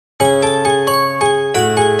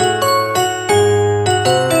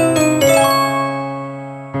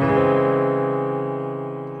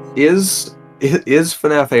is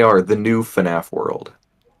FNAF AR the new FNAF world?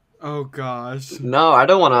 Oh gosh. No, I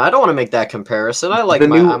don't want to make that comparison. I like I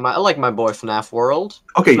like my boy FNAF World.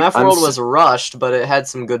 Okay, FNAF World was rushed, but it had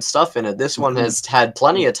some good stuff in it. This one has had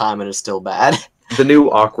plenty of time and is still bad. The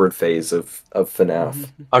new awkward phase of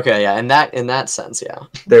FNAF. Okay, yeah, in that sense, yeah.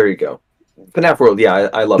 There you go. FNAF World, yeah,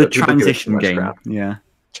 I love The it. transition game, yeah.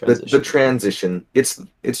 The transition. It's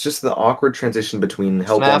just the awkward transition between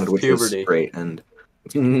Hellbound, which was great, and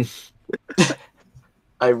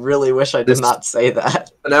I really wish I did not say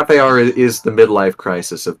that. FNAF AR is the midlife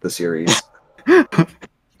crisis of the series.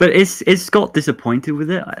 But is Scott disappointed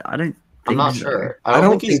with it? I don't think I'm not so. sure. I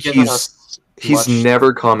don't think he's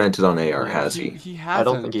never commented on AR, has he? He hasn't. I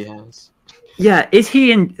don't think he has. Yeah, is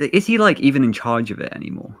he like even in charge of it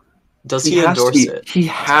anymore? Does he endorse it? He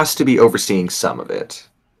has to be overseeing some of it.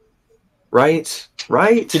 Right?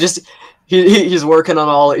 Right? He's working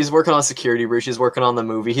on security breach, he's working on the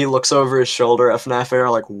movie. He looks over his shoulder at FNAF AR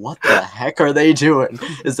like, what the heck are they doing?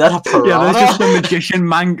 Is that a piranha? Yeah, there's just a magician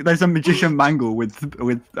there's a magician Mangle with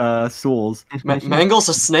swords. Mangle's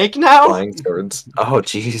a snake now? Flying swords. Oh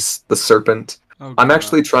jeez, the serpent. Oh, I'm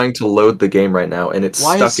actually trying to load the game right now, and it's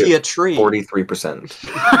stuck at 43%.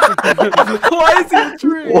 Why is he a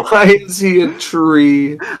tree? Why is he a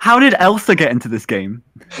tree? How did Elsa get into this game?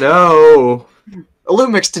 No.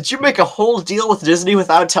 Lumix, did you make a whole deal with Disney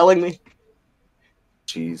without telling me?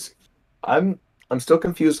 Jeez. I'm still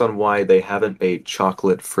confused on why they haven't made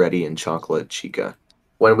Chocolate Freddy and Chocolate Chica,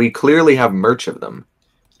 when we clearly have merch of them.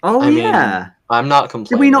 Oh, yeah. I'm not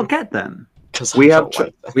complaining. Did we not get them? We have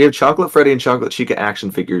Chocolate Freddy and Chocolate Chica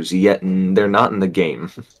action figures, yet they're not in the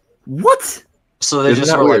game. What? So they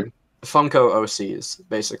just were like Funko OCs,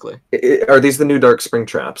 basically. Are these the new Dark Spring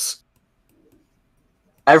Traps?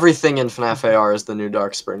 Everything in FNAF AR is the new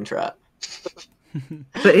Dark Spring Trap.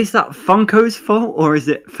 But is that Funko's fault, or is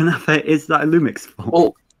it FNAF? Is that Lumix's fault?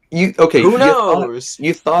 Well, who knows?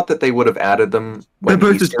 You thought that they would have added them when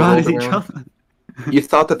They're both Easter as bad rolled as each around. other. You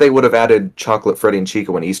thought that they would have added Chocolate Freddy and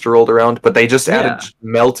Chica when Easter rolled around, but they just added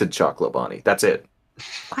melted Chocolate Bonnie. That's it.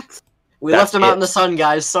 What? We left him out in the sun,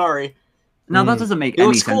 guys. Sorry. No, that doesn't make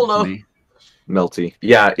any sense to me. Melty.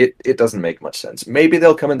 Yeah, it doesn't make much sense. Maybe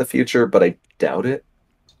they'll come in the future, but I doubt it.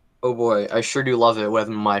 Oh boy, I sure do love it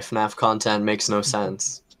when my FNAF content makes no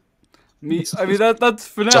sense. I mean, that's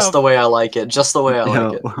FNAF. Just the way I like it. Just the way I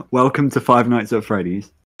like it. Welcome to Five Nights at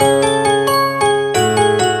Freddy's.